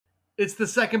It's the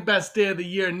second best day of the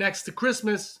year next to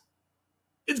Christmas.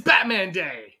 It's Batman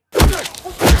Day.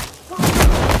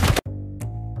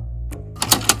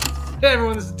 Hey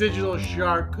everyone, this is Digital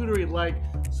Charcuterie. Like,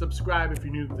 subscribe if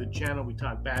you're new to the channel. We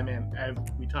talk Batman,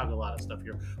 we talk a lot of stuff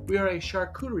here. We are a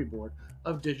charcuterie board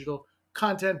of digital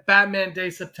content. Batman Day,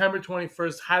 September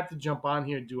 21st. Had to jump on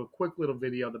here and do a quick little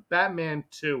video. The Batman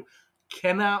 2.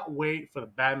 Cannot wait for the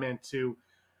Batman 2.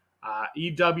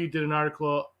 EW did an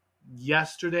article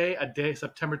yesterday,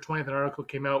 September 20th. An article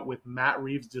came out with Matt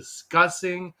Reeves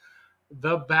discussing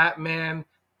the Batman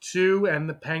 2 and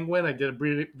the Penguin. I did a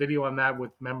brief video on that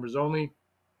with members only,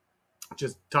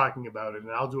 just talking about it.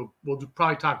 And we'll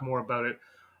probably talk more about it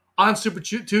on Super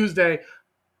Tuesday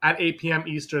at 8 p.m.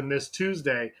 Eastern this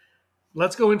Tuesday.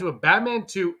 Let's go into a Batman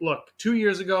 2. Look, 2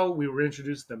 years ago, we were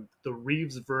introduced to the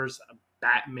Reeves-verse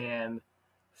Batman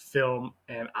film.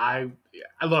 And I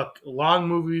look, long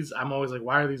movies, I'm always like,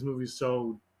 why are these movies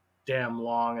so damn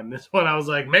long? And this one, I was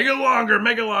like, make it longer,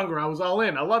 make it longer. I was all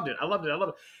in. I loved it.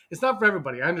 It's not for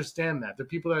everybody. I understand that. There are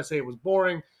people that say it was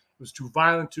boring, it was too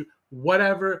violent, too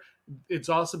whatever. It's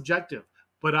all subjective.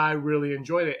 But I really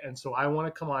enjoyed it. And so I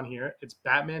want to come on here. It's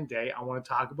Batman Day. I want to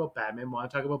talk about Batman. I want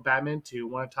to talk about Batman 2.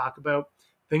 I want to talk about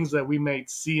things that we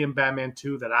might see in Batman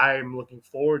 2 that I am looking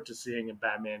forward to seeing in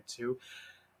Batman 2.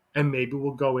 And maybe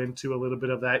we'll go into a little bit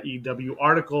of that EW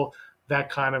article that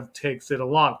kind of takes it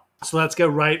along. So let's get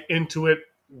right into it.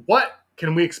 What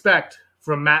can we expect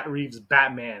from Matt Reeves'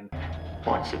 Batman?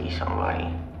 Wants to be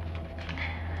somebody.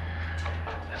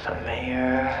 The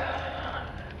mayor,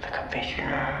 the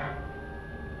commissioner.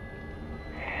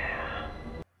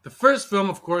 The first film,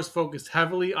 of course, focused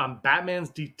heavily on Batman's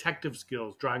detective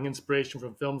skills, drawing inspiration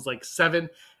from films like Seven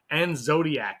and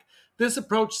Zodiac. This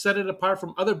approach set it apart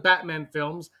from other Batman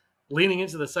films, leaning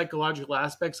into the psychological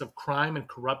aspects of crime and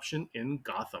corruption in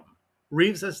Gotham.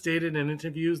 Reeves has stated in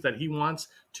interviews that he wants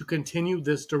to continue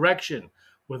this direction,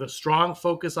 with a strong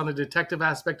focus on the detective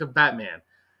aspect of Batman.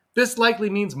 This likely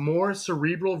means more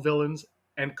cerebral villains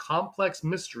and complex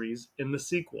mysteries in the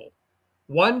sequel.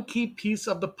 One key piece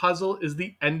of the puzzle is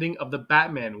the ending of the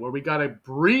Batman, where we got a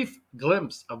brief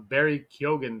glimpse of Barry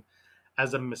Keoghan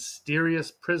as a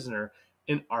mysterious prisoner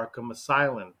in Arkham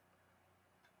Asylum.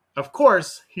 Of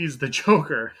course, he's the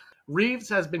Joker. Reeves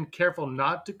has been careful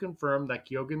not to confirm that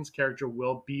Keoghan's character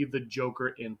will be the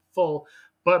Joker in full,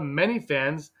 but many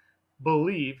fans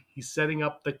believe he's setting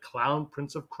up the Clown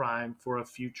Prince of Crime for a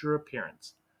future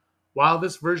appearance. While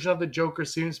this version of the Joker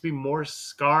seems to be more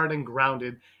scarred and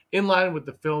grounded, in line with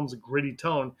the film's gritty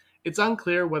tone, it's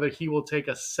unclear whether he will take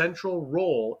a central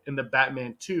role in the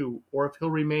Batman 2 or if he'll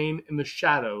remain in the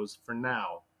shadows for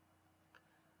now.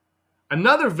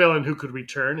 Another villain who could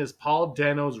return is Paul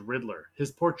Dano's Riddler.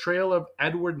 His portrayal of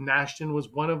Edward Nashton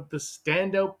was one of the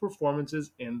standout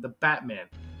performances in The Batman.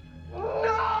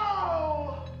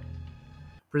 No!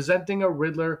 Presenting a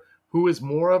Riddler who is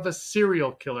more of a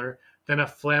serial killer than a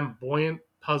flamboyant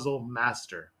puzzle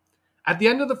master. At the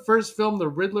end of the first film, the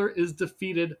Riddler is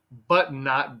defeated but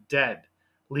not dead,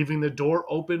 leaving the door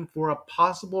open for a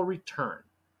possible return.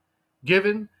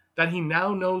 Given that he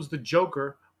now knows the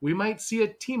Joker, we might see a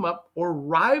team-up or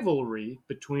rivalry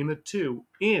between the two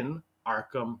in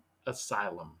Arkham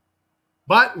Asylum.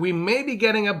 But we may be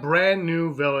getting a brand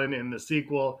new villain in the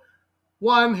sequel,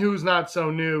 one who's not so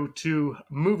new to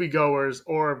moviegoers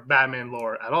or Batman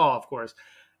lore at all, of course.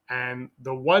 And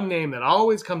the one name that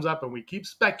always comes up and we keep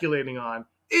speculating on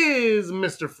is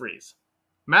Mr. Freeze.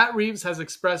 Matt Reeves has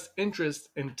expressed interest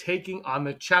in taking on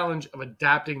the challenge of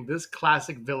adapting this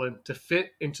classic villain to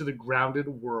fit into the grounded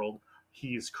world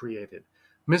he's created.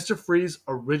 Mr. Freeze,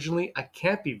 originally a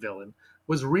campy villain,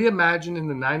 was reimagined in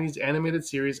the 90s animated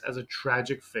series as a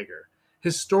tragic figure.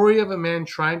 His story of a man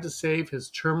trying to save his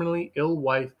terminally ill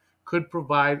wife could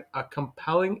provide a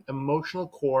compelling emotional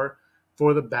core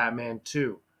for the Batman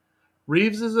 2.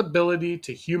 Reeves' ability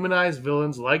to humanize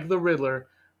villains like the Riddler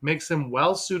makes him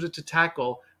well suited to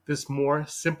tackle this more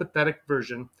sympathetic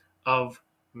version of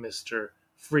Mr.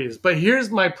 Freeze. But here's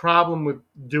my problem with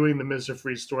doing the Mr.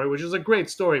 Freeze story, which is a great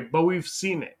story, but we've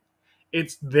seen it.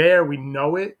 It's there, we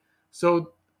know it.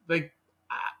 So, like,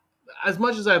 as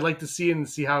much as I'd like to see it and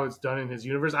see how it's done in his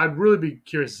universe, I'd really be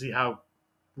curious to see how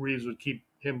Reeves would keep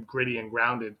him gritty and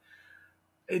grounded.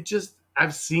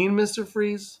 I've seen Mr.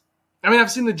 Freeze. I mean,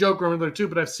 I've seen the Joker and Riddler too,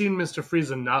 but I've seen Mr.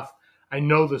 Freeze enough. I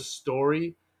know the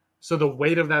story, so the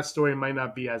weight of that story might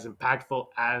not be as impactful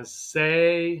as,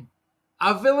 say,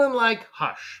 a villain like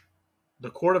Hush, the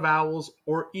Court of Owls,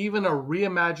 or even a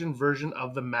reimagined version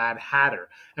of the Mad Hatter.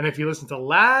 And if you listen to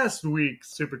last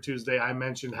week's Super Tuesday, I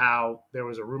mentioned how there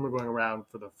was a rumor going around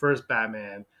for the first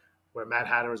Batman where Mad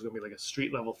Hatter was going to be like a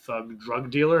street level thug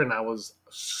drug dealer, and I was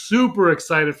super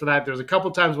excited for that. There was a couple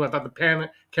times when I thought the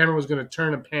camera was going to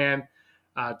turn and pan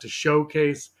to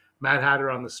showcase Mad Hatter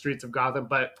on the streets of Gotham,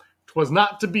 but 'twas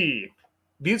not to be.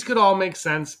 These could all make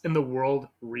sense in the world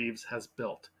Reeves has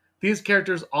built. These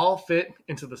characters all fit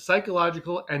into the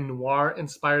psychological and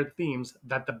noir-inspired themes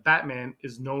that the Batman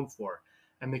is known for,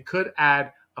 and they could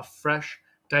add a fresh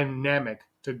dynamic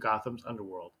to Gotham's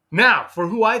underworld. Now, for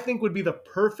who I think would be the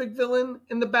perfect villain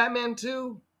in the Batman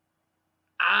 2,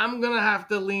 I'm going to have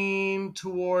to lean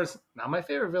towards, not my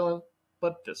favorite villain,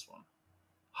 but this one.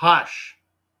 Hush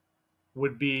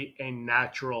would be a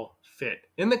natural fit.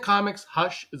 In the comics,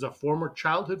 Hush is a former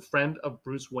childhood friend of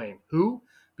Bruce Wayne, who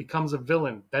becomes a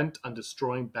villain bent on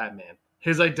destroying Batman.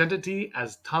 His identity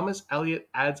as Thomas Elliot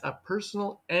adds a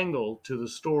personal angle to the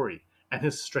story, and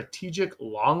his strategic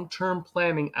long-term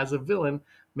planning as a villain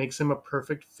makes him a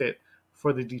perfect fit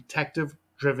for the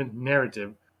detective-driven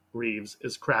narrative Reeves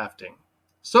is crafting.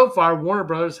 So far, Warner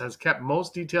Brothers has kept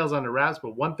most details under wraps,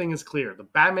 but one thing is clear: the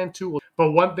Batman 2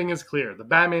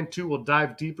 will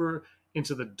dive deeper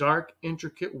into the dark,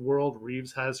 intricate world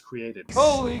Reeves has created.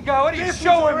 Holy God, what are you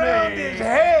showing me? His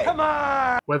head. Come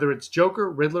on! Whether it's Joker,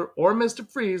 Riddler, or Mr.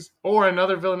 Freeze, or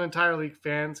another villain entirely,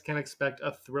 fans can expect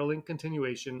a thrilling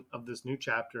continuation of this new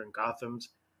chapter in Gotham's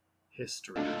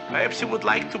history. Perhaps you would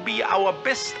like to be our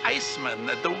best Iceman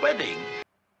at the wedding.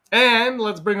 And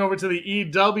let's bring over to the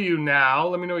EW now.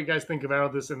 Let me know what you guys think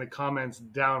about this in the comments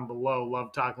down below.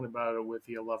 Love talking about it with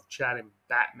you. Love chatting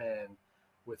Batman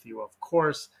with you, of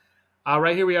course.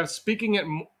 Right here we have, speaking at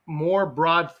more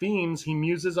broad themes, he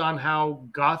muses on how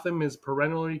Gotham is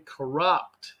perennially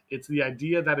corrupt. It's the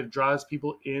idea that it draws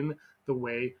people in the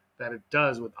way that it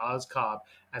does with Oz Cobb,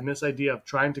 and this idea of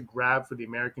trying to grab for the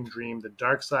American dream, the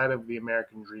dark side of the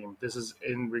American dream. This is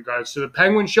in regards to the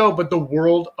Penguin show, but the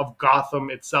world of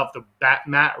Gotham itself, the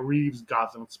Matt Reeves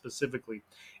Gotham specifically.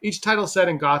 Each title set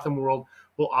in Gotham world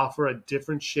will offer a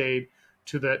different shade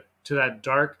to that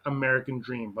dark American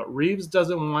dream, but Reeves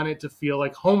doesn't want it to feel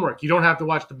like homework. You don't have to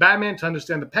watch the Batman to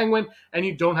understand the Penguin, and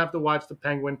you don't have to watch the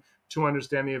Penguin to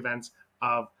understand the events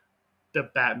of the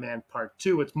Batman Part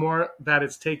 2. It's more that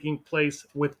it's taking place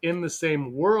within the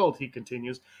same world, he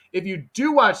continues. If you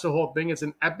do watch the whole thing, it's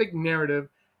an epic narrative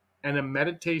and a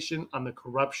meditation on the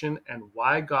corruption and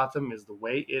why Gotham is the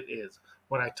way it is.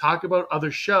 When I talk about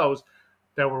other shows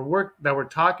that we're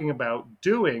talking about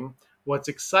doing, what's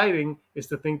exciting is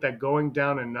to think that going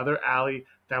down another alley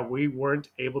that we weren't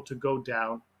able to go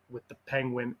down with the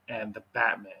Penguin and the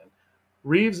Batman.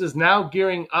 Reeves is now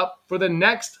gearing up for the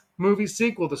next movie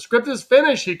sequel. The script is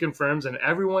finished, he confirms, and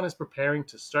everyone is preparing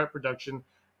to start production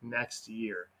next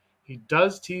year. He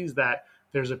does tease that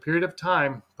there's a period of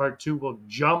time Part 2 will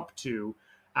jump to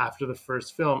after the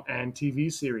first film and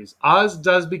TV series. Oz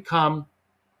does become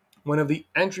one of the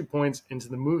entry points into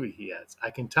the movie, he adds.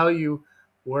 I can tell you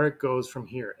where it goes from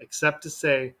here, except to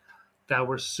say that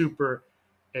we're super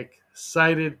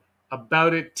excited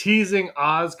about it, teasing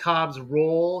Oz Cobb's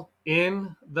role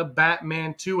in the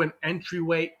Batman 2, an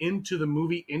entryway into the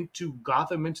movie, into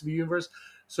Gotham, into the universe.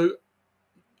 So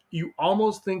you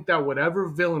almost think that whatever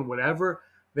villain, whatever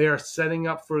they are setting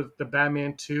up for the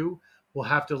Batman 2, will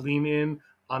have to lean in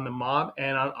on the mob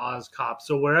and on Oz Cobb.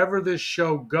 So wherever this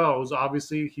show goes,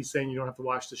 obviously he's saying you don't have to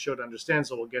watch the show to understand,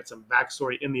 so we'll get some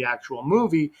backstory in the actual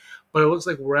movie. But it looks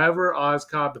like wherever Oz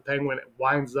Cobb, the Penguin,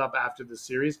 winds up after the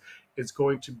series, it's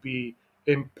going to be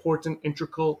important,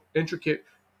 intricate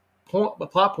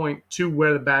plot point to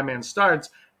where the Batman starts,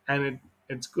 and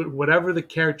it's good. Whatever the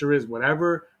character is,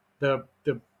 whatever the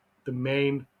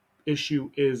main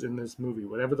issue is in this movie,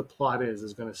 whatever the plot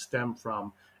is going to stem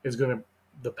from,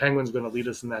 the Penguin's going to lead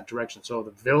us in that direction. So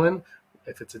the villain,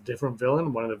 if it's a different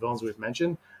villain, one of the villains we've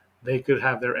mentioned, they could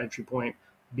have their entry point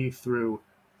be through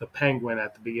the Penguin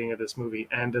at the beginning of this movie.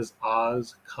 And does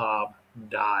Oz Cobb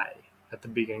die at the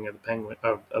beginning of the Penguin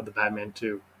of the Batman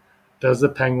 2? Does the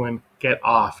Penguin get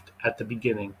offed at the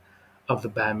beginning of the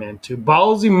Batman 2?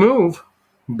 Ballsy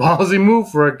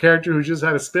move for a character who just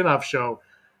had a spin-off show,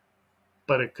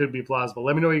 but it could be plausible.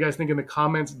 Let me know what you guys think in the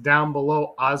comments down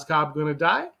below. Oz Cobb going to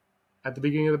die at the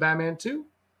beginning of the Batman 2?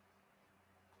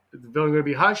 Is the villain going to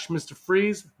be Hush, Mr.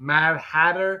 Freeze, Mad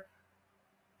Hatter,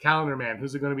 Calendar Man?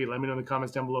 Who's it going to be? Let me know in the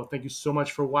comments down below. Thank you so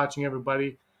much for watching,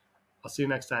 everybody. I'll see you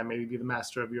next time. Maybe be the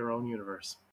master of your own universe.